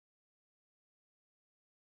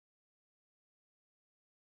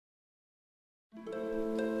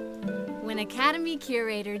When Academy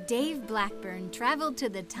curator Dave Blackburn traveled to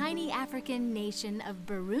the tiny African nation of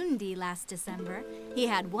Burundi last December, he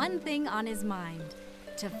had one thing on his mind: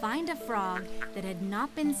 to find a frog that had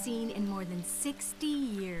not been seen in more than 60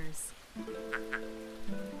 years.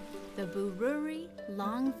 The Bururi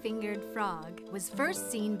Long-Fingered Frog was first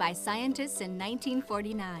seen by scientists in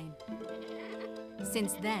 1949.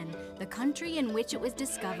 Since then, the country in which it was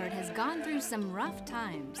discovered has gone through some rough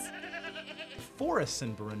times. Forests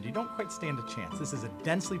in Burundi don't quite stand a chance. This is a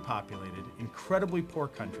densely populated, incredibly poor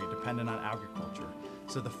country dependent on agriculture.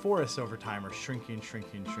 So the forests over time are shrinking.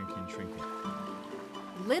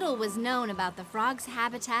 Little was known about the frog's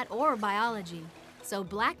habitat or biology. So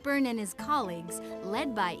Blackburn and his colleagues,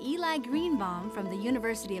 led by Eli Greenbaum from the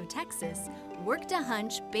University of Texas, worked a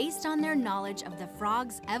hunch based on their knowledge of the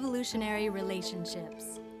frog's evolutionary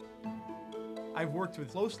relationships. I've worked with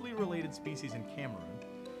closely related species in Cameroon,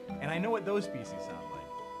 and I know what those species sound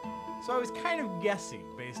like. So I was kind of guessing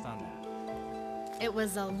based on that. It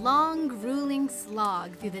was a long, grueling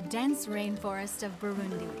slog through the dense rainforest of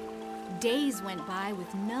Burundi. Days went by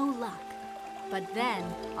with no luck. But then,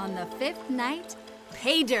 on the 5th night,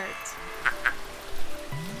 pay dirt.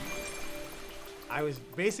 I was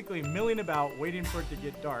basically milling about, waiting for it to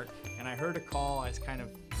get dark, and I heard a call. I was kind of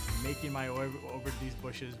making my way over to these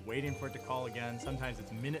bushes, waiting for it to call again. Sometimes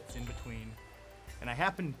it's minutes in between. And I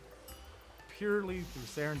happened, purely through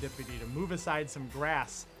serendipity, to move aside some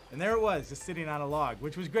grass. And there it was, just sitting on a log,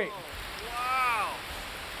 which was great. Wow!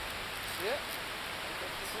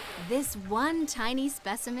 This one tiny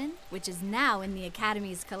specimen, which is now in the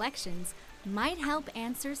Academy's collections, might help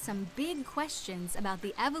answer some big questions about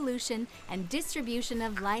the evolution and distribution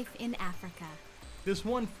of life in Africa. This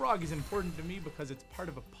one frog is important to me because it's part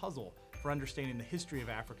of a puzzle for understanding the history of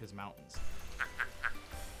Africa's mountains.